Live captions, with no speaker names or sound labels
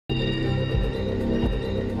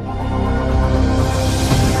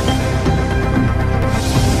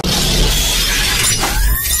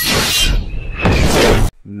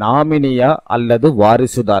நாமினியா அல்லது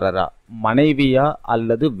வாரிசுதாரரா, மனைவியா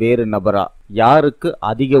அல்லது வேறு நபரா, யாருக்கு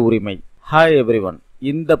அதிக உரிமை? Hi everyone.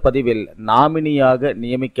 இந்த பதிவில் நாமினியாக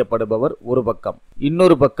நியமிக்கப்படுபவர் ஒரு பக்கம்,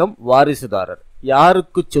 இன்னொரு பக்கம் வாரிசுதாரர்.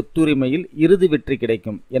 யாருக்கு சொத்துரிமையில் இறுதி வெற்றி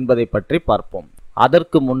கிடைக்கும் என்பதை பற்றி பார்ப்போம்.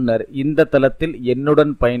 அதற்கு முன்னர் இந்த தளத்தில்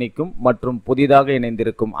என்னுடன் பயணிக்கும் மற்றும் புதிதாக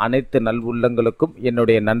இணைந்திருக்கும் அனைத்து நல்வுள்ளங்களுக்கும்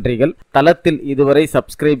என்னுடைய நன்றிகள். தளத்தில் இதுவரை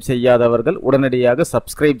சப்ஸ்கிரைப் செய்யாதவர்கள் உடனடியாக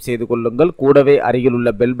சப்ஸ்கிரைப் செய்து கொள்ளுங்கள். கூடவே அருகில்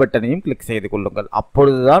உள்ள பெல் பட்டனையும் கிளிக் செய்து கொள்ளுங்கள்.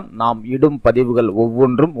 அப்பொழுதுதான் நாம் இடும் பதிவுகள்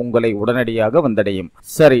ஒவ்வொன்றும் உங்களை உடனடியாக வந்தடையும்.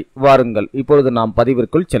 சரி, வாருங்கள் இப்பொழுது நாம்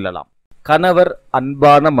பதிவிற்குள் செல்லலாம். கணவர்,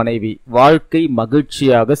 அன்பான மனைவி. வாழ்க்கை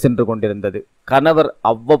மகிழ்ச்சியாக சென்று கொண்டிருந்தது. கணவர்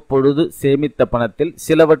அவ்வப்பொழுது சேமித்த பணத்தில்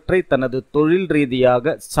சிலவற்றை தனது தொழில்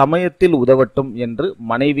ரீதியாக சமயத்தில் உதவட்டும் என்று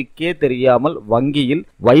மனைவிக்கே தெரியாமல் வங்கியில்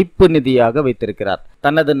வைப்பு நிதியாக வைத்திருக்கிறார்.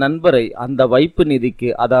 தனது நண்பரை அந்த வைப்பு நிதிக்கு,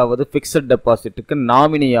 அதாவது பிக்சட் டெபாசிட்டுக்கு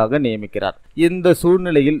நாமினியாக நியமிக்கிறார். இந்த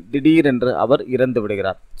சூழ்நிலையில் திடீரென்று அவர் இறந்து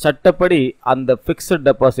விடுகிறார். சட்டப்படி அந்த பிக்சட்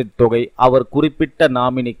டெபாசிட் தொகை அவர் குறிப்பிட்ட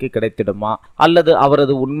நாமினிக்கு கிடைத்திடுமா அல்லது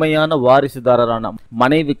அவரது உண்மையான வாரிசுதாரரான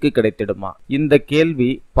மனைவிக்கு கிடைத்திடுமா? இந்த கேள்வி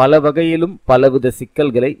பல வகையிலும் பலவித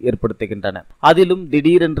சிக்கல்களை ஏற்படுத்துகின்றன. அதிலும்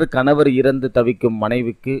திடீரென்று கணவர் இறந்து தவிக்கும்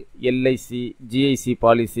மனைவிக்கு LIC, GIC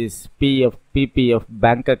policies, PF, PPF,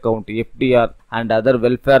 bank account, FDR and other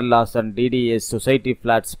welfare loss and TDS, society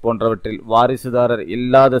plots போன்றவற்றில் வாரிசுதாரர்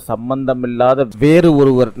இல்லாத, சம்பந்தமில்லாத வேறு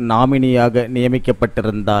ஒருவர் நாமினியாக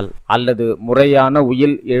நியமிக்கப்பட்டிருந்தால் அல்லது முறையான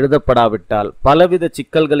உயில் எழுதப்படாவிட்டால் பலவித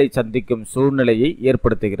சிக்கல்களை சந்திக்கும் சூழ்நிலையை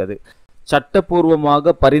ஏற்படுத்துகிறது.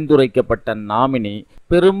 சட்டப்பூர்வமாக பரிந்துரைக்கப்பட்ட நாமினி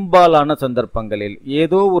பெரும்பாலான சந்தர்ப்பங்களில்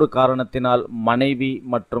ஏதோ ஒரு காரணத்தினால் மனைவி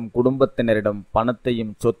மற்றும் குடும்பத்தினரிடம்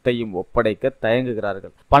பணத்தையும் சொத்தையும் ஒப்படைக்க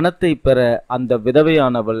தயங்குகிறார்கள். பணத்தை பெற அந்த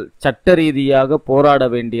விதவையானவள் சட்ட ரீதியாக போராட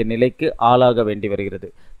வேண்டிய நிலைக்கு ஆளாக வேண்டி வருகிறது.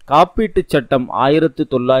 காப்பீட்டு சட்டம்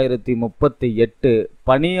 1938,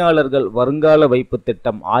 பணியாளர்கள் வருங்கால வைப்பு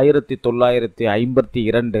திட்டம்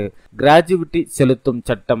 1952, கிராஜுவிட்டி செலுத்தும்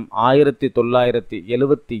சட்டம்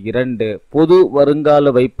 1972, பொது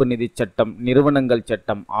வருங்கால வைப்பு நிதி சட்டம், நிறுவனங்கள்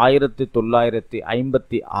சட்டம்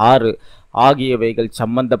 1956 ஆகியவைகள்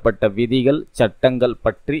சம்பந்தப்பட்ட விதிகள், சட்டங்கள்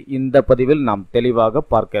பற்றி இந்த பதிவில் நாம் தெளிவாக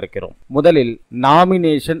பார்க்க இருக்கிறோம். முதலில்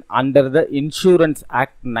nomination under the insurance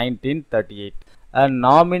act 1938. A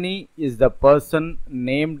nominee is the person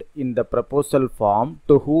named in the proposal form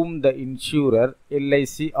to whom the insurer,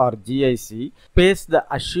 LIC or GIC, pays the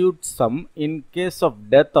assured sum in case of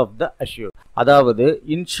death of the assured. அதாவது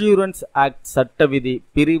insurance act சட்ட விதி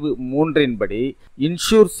பிரிவு 3 படி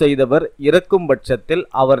insure செய்தவர் இறக்கும் பட்சத்தில்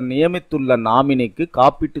அவர் நியமித்துள்ள நாமினிக்கு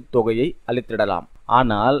காப்பீட்டுத் தொகையை அளித்திடலாம்.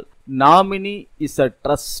 ஆனால் nominee is a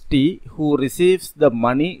trustee who receives the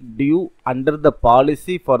money due under the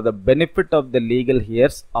policy for the benefit of the legal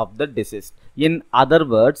heirs of the deceased. In other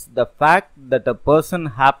words, the fact that a person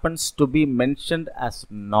happens to be mentioned as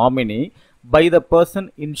nominee by the person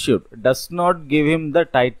insured does not give him the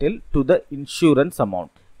title to the insurance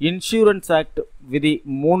amount. Insurance act விதி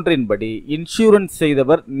 3 படி insurance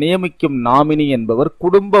செய்தவர் நியமிக்கும் nominee என்பவர்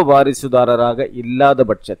குடும்ப வாரிசுதாரராக இல்லாத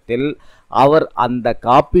பட்சத்தில் அவர் அந்த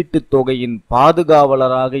காப்பீட்டு தொகையின்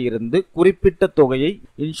பாதுகாவலராக இருந்து குறிப்பிட்ட தொகையை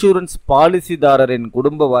இன்சூரன்ஸ் பாலிசிதாரரின்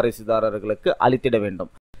குடும்ப வாரிசுதாரர்களுக்கு அளித்திட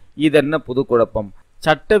வேண்டும். இதென்ன புது குழப்பம்?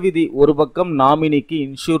 சட்ட விதி ஒரு பக்கம் நாமினிக்கு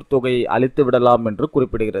இன்சூர் தொகையை அளித்து விடலாம் என்று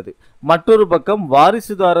குறிப்பிடுகிறது, மற்றொரு பக்கம்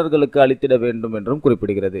வாரிசுதாரர்களுக்கு அளித்திட வேண்டும் என்றும்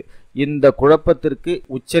குறிப்பிடுகிறது. இந்த குழப்பத்திற்கு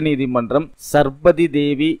உச்சநீதிமன்றம் சர்பதி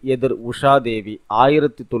தேவி எதிர் உஷா தேவி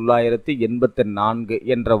 1984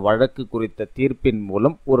 என்ற வழக்கு குறித்த தீர்ப்பின்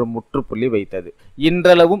மூலம் ஒரு முற்றுப்புள்ளி வைத்தது.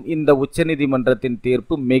 இன்றளவும் இந்த உச்சநீதிமன்றத்தின்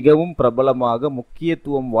தீர்ப்பு மிகவும் பிரபலமாக,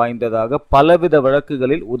 முக்கியத்துவம் வாய்ந்ததாக பலவித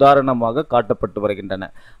வழக்குகளில் உதாரணமாக காட்டப்பட்டு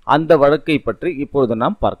வருகின்றன. அந்த வழக்கை பற்றி இப்பொழுது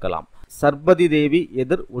நாம் பார்க்கலாம். சர்பதி தேவி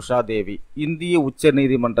எதிர் உஷா தேவி இந்திய உச்ச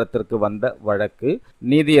நீதிமன்றத்திற்கு வந்த வழக்கு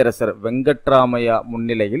நீதியரசர் வெங்கட்ராமையா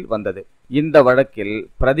முன்னிலையில் வந்தது. இந்த வழக்கில்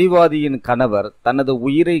பிரதிவாதியின் கணவர் தனது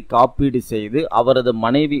உயிரை காப்பீடு செய்து அவரது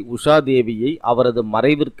மனைவி உஷா தேவியை அவரது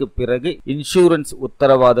மறைவிற்கு பிறகு இன்சூரன்ஸ்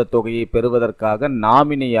உத்தரவாத தொகையை பெறுவதற்காக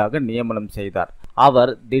நாமினியாக நியமனம் செய்தார்.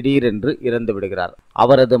 அவர் திடீரென்று இறந்து விடுகிறார்.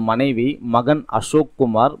 அவரது மனைவி, மகன் அசோக்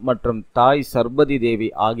குமார் மற்றும் தாய் சர்பதி தேவி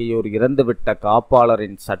ஆகியோர் இறந்துவிட்ட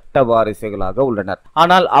காப்பாளரின் சட்ட வாரிசுகளாக உள்ளனர்.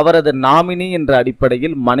 ஆனால் அவரது நாமினி என்ற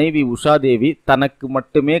அடிப்படையில் மனைவி உஷா தேவி தனக்கு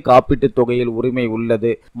மட்டுமே காப்பீட்டுத் தொகையில் உரிமை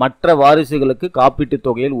உள்ளது, மற்ற வாரிசுகளுக்கு காப்பீட்டுத்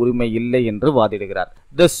தொகையில் உரிமை இல்லை என்று வாதிடுகிறார்.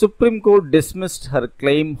 The Supreme Court dismissed her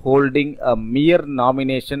claim, holding a mere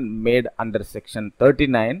nomination made under Section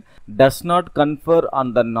 39 does not confer on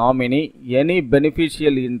the nominee any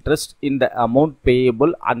beneficial interest in the amount paid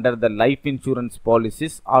payable under the life insurance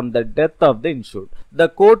policies on the death of the insured. The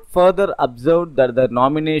court further observed that the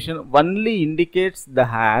nomination only indicates the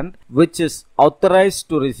hand which is authorized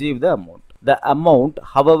to receive the amount. The amount,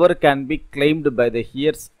 however, can be claimed by the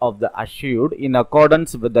heirs of the assured in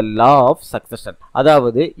accordance with the law of succession.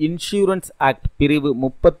 அதாவது insurance act பிரிவு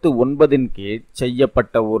 39 இன் கீழ்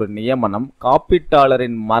செய்யப்பட்ட ஒரு நியமனம்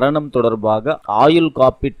காப்பீட்டாளரின் மரணம் தொடர்பாக ஆயுள்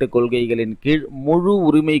காப்பீட்டு கொள்கைகளின் கீழ் முழு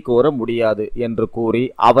உரிமை கோர முடியாது என்று கூறி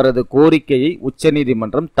அவரது கோரிக்கையை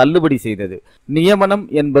உச்சநீதிமன்றம் தள்ளுபடி செய்தது. நியமனம்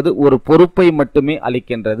என்பது ஒரு பொறுப்பை மட்டுமே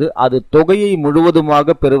அளிக்கின்றது. அது தொகையை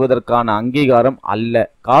முழுவதுமாக பெறுவதற்கான அங்கீகாரம் அல்ல.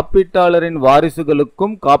 காப்பீட்டாளரின்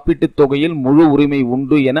வாரிசுகளுக்கும் காப்பீட்டுத் தொகையில் முழு உரிமை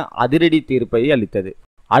உண்டு என அதிரடி தீர்ப்பை அளித்தது.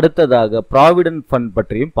 அடுத்ததாக ப்ராவிடன்ட் ஃபண்ட்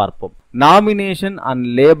பற்றியும் பார்ப்போம். Nomination and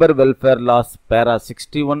Labor Welfare Laws Para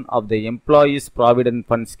 61 of the Employees Provident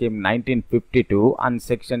Fund Scheme 1952 and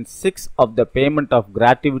Section 6 of the Payment of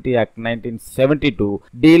Gratuity Act 1972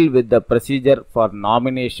 deal with the procedure for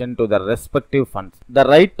nomination to the respective funds. The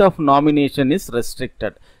right of nomination is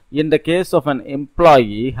restricted. In the case of an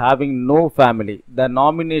employee having no family, the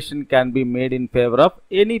nomination can be made in favor of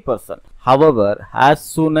any person. However, as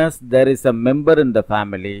soon as there is a member in the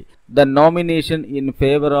family, the nomination in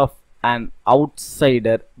favor of an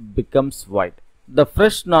outsider becomes void. The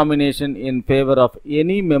fresh nomination in favor of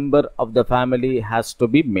any member of the family has to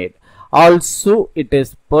be made. Also, it is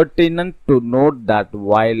pertinent to note that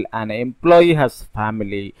while an employee has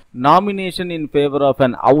family, nomination in favor of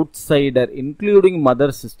an outsider, including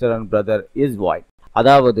mother, sister and brother, is void.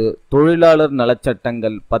 அதாவது தொழிலாளர்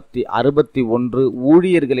நலச்சட்டங்கள் 1061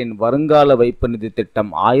 ஊழியர்களின் வருங்கால வைப்பு நிதி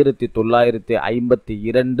திட்டம்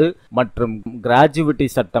 1952 மற்றும் gratuity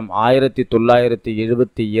சட்டம்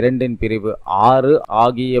 1972 பிரிவு 6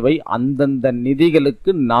 ஆகியவை அந்தந்த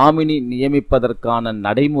நிதிகளுக்கு நாமினி நியமிப்பதற்கான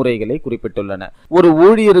நடைமுறைகளை குறிப்பிட்டுள்ளன. ஒரு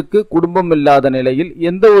ஊழியருக்கு குடும்பம் இல்லாத நிலையில்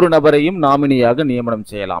எந்த ஒரு நபரையும் நாமினியாக நியமனம்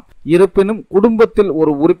செய்யலாம். இருப்பினும் குடும்பத்தில்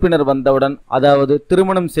ஒரு உறுப்பினர் வந்தவுடன், அதாவது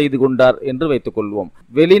திருமணம் செய்து கொண்டார் என்று வைத்துக் கொள்வோம்,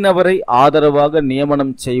 வெளிநபரை ஆதரவாக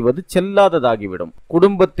நியமனம் செய்வது செல்லாததாகிவிடும்.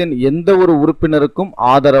 குடும்பத்தின் எந்த ஒரு உறுப்பினருக்கும்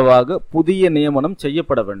ஆதரவாக புதிய நியமனம்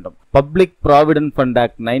செய்யப்பட வேண்டும். Public Provident Fund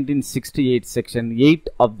Act 1968 Section 8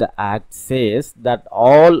 of the Act says that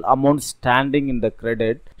all amounts standing in the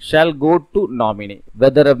credit shall go to nominee,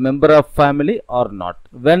 whether a member of family or not.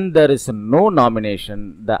 When there is no nomination,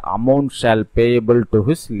 the amount shall payable to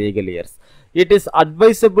his legal heirs. It is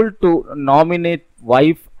advisable to nominate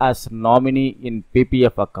wife as nominee in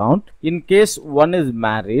PPF account in case one is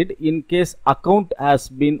married. In case account has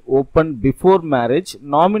been opened before marriage,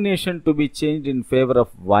 nomination to be changed in favor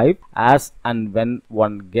of wife as and when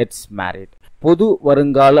one gets married. பொது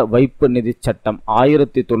வருங்கால வைப்பு நிதி சட்டம்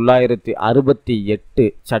 1968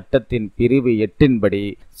 சட்டத்தின் பிரிவு 8 படி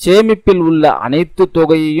சேமிப்பில் உள்ள அனைத்து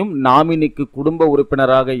தொகையையும் நாமினிக்கு குடும்ப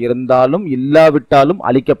உறுப்பினராக இருந்தாலும் இல்லாவிட்டாலும்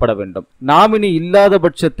அளிக்கப்பட வேண்டும். நாமினி இல்லாத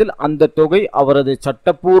பட்சத்தில் அந்த தொகை அவரது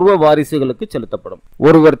சட்டப்பூர்வ வாரிசுகளுக்கு செலுத்தப்படும்.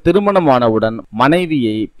 ஒருவர் திருமணமானவுடன்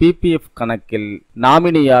மனைவியை PPF கணக்கில்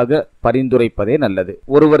நாமினியாக பரிந்துரைப்பதே நல்லது.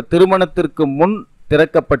 ஒருவர் திருமணத்திற்கு முன்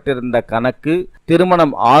திறக்கப்பட்டிருந்த கணக்கு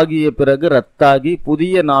திருமணம் ஆகிய பிறகு ரத்தாகி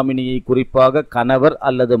புதிய நாமினியை, குறிப்பாக கணவர்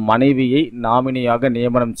அல்லது மனைவியை நாமினியாக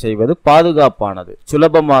நியமனம் செய்வது பாதுகாப்பானது.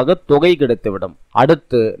 சுலபமாக தொகை கிடைத்துவிடும்.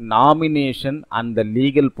 அடுத்து nomination and the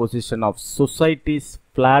legal position of societies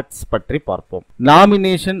flats பற்றி பார்ப்போம்.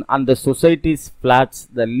 Nomination and the society's flats,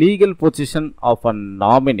 the legal position of a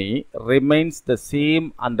nominee remains the same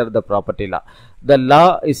under the property law. The law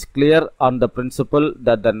is clear on the principle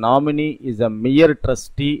that the nominee is a mere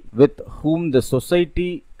trustee with whom the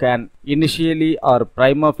society can initially or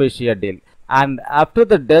prima facie deal, and after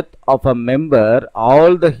the death of a member,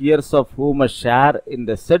 all the heirs of whom a share in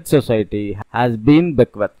the said society has been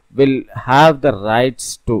bequeathed will have the rights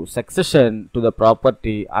to succession to the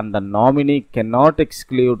property, and the nominee cannot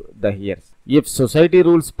exclude the heirs. If society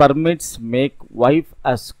rules permits, make wife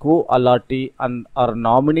as co-allotee and our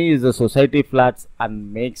nominee is the society flats and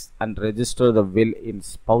makes and register the will in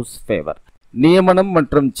spouse favor. நியமனம்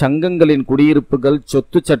மற்றும் சங்கங்களின் குடியிருப்புகள்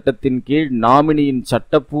சொத்து சட்டத்தின் கீழ் நாமினியின்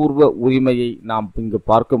சட்டப்பூர்வ உரிமையை நாம் இங்கு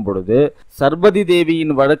பார்க்கும் பொழுது, சர்பதி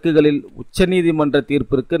தேவியின் வழக்குகளில் உச்சநீதிமன்ற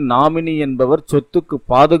தீர்ப்பிற்கு நாமினி என்பவர் சொத்துக்கு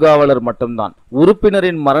பாதுகாவலர் மட்டும்தான்.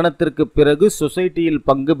 உறுப்பினரின் மரணத்திற்கு பிறகு சொசைட்டியில்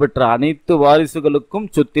பங்கு பெற்ற அனைத்து வாரிசுகளுக்கும்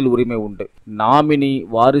சொத்தில் உரிமை உண்டு. நாமினி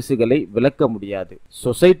வாரிசுகளை விலக்க முடியாது.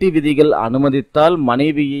 சொசைட்டி விதிகள் அனுமதித்தால்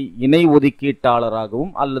மனைவியை இணை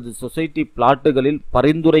ஒதுக்கீட்டாளராகவும் அல்லது சொசைட்டி பிளாட்டுகளில்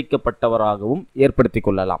பரிந்துரைக்கப்பட்டவராக ஏற்படுத்திக்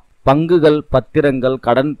கொள்ளலாம். பங்குகள், பத்திரங்கள்,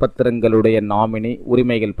 கடன் பத்திரங்களுடைய நாமினி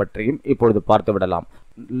உரிமைகள் பற்றியும் இப்பொழுது பார்த்துவிடலாம்.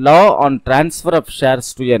 Law on transfer of shares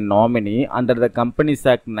to a nominee under the Companies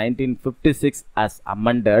Act 1956 as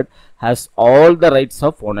amended has all the rights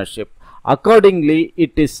of ownership. Accordingly,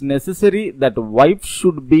 it is necessary that wife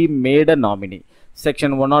should be made a nominee.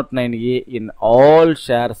 Section 109A in all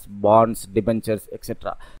shares, bonds, debentures,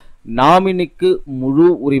 etc. நாமினிக்கு முழு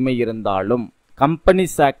உரிமை இருந்தாலும்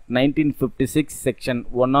companies act 1956 section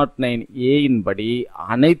 109A இன்படி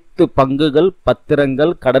அனைத்து பங்குகள்,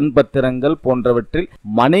 பத்திரங்கள், கடன் பத்திரங்கள் போன்றவற்றில்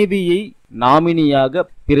மனைவியை நாமினியாக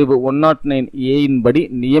பிரிவு 109A இன்படி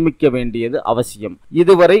நியமிக்க வேண்டியது அவசியம்.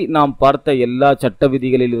 இதுவரை நாம் பார்த்த எல்லா சட்ட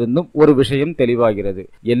விதிகளிலிருந்தும் ஒரு விஷயம் தெளிவாகிறது.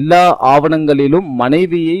 எல்லா ஆவணங்களிலும்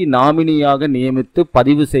மனைவியை நாமினியாக நியமித்து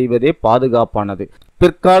பதிவு செய்வதே பாதுகாப்பானது.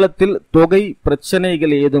 பிற்காலத்தில் தொகை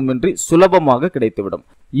பிரச்சனைகள் ஏதுமின்றி சுலபமாக கிடைத்துவிடும்.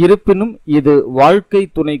 இருப்பினும் இது வாழ்க்கை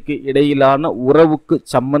துணைக்கு இடையிலான உறவுக்கு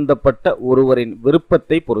சம்பந்தப்பட்ட ஒருவரின்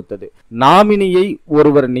விருப்பத்தை பொறுத்தது. நாமினியை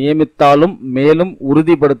ஒருவர் நியமித்தாலும் மேலும்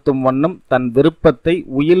உறுதிப்படுத்தும் வண்ணம் தன் விருப்பத்தை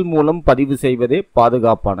உயில் மூலம் பதிவு செய்வதே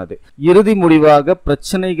பாதுகாப்பானது. இறுதி முடிவாக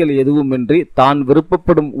பிரச்சனைகள் எதுவுமின்றி தான்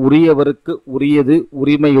விருப்பப்படும் உரியவருக்கு உரியது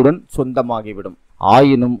உரிமையுடன் சொந்தமாகிவிடும்.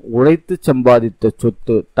 ஆயினும் உழைத்து சம்பாதித்த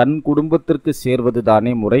சொத்து தன் குடும்பத்திற்கு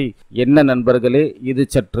சேர்வதுதானே முறை. என்ன நண்பர்களே, இது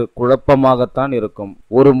சற்று குழப்பமாகத்தான் இருக்கும்.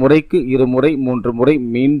 ஒரு முறைக்கு 2 முறை 3 முறை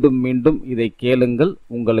மீண்டும் மீண்டும் இதை கேளுங்கள்,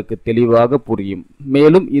 உங்களுக்கு தெளிவாக புரியும்.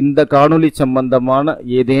 மேலும் இந்த காணொளி சம்பந்தமான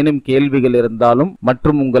ஏதேனும் கேள்விகள் இருந்தாலும்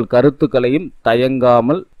மற்றும் உங்கள் கருத்துக்களையும்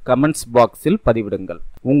தயங்காமல் கமெண்ட்ஸ் பாக்ஸில் பதிவிடுங்கள்.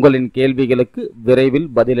 உங்களின் கேள்விகளுக்கு விரைவில்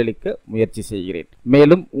பதிலளிக்க முயற்சி செய்கிறேன்.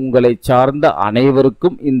 மேலும் உங்களை சார்ந்த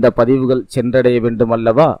அனைவருக்கும் இந்த பதிவுகள் சென்றடைய வேண்டும்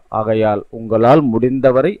அல்லவா? ஆகையால் உங்களால்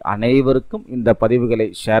முடிந்தவரை அனைவருக்கும் இந்த பதிவுகளை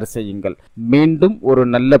ஷேர் செய்யுங்கள். மீண்டும் ஒரு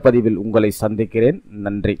நல்ல பதிவில் உங்களை சந்திக்கிறேன்.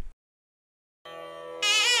 நன்றி.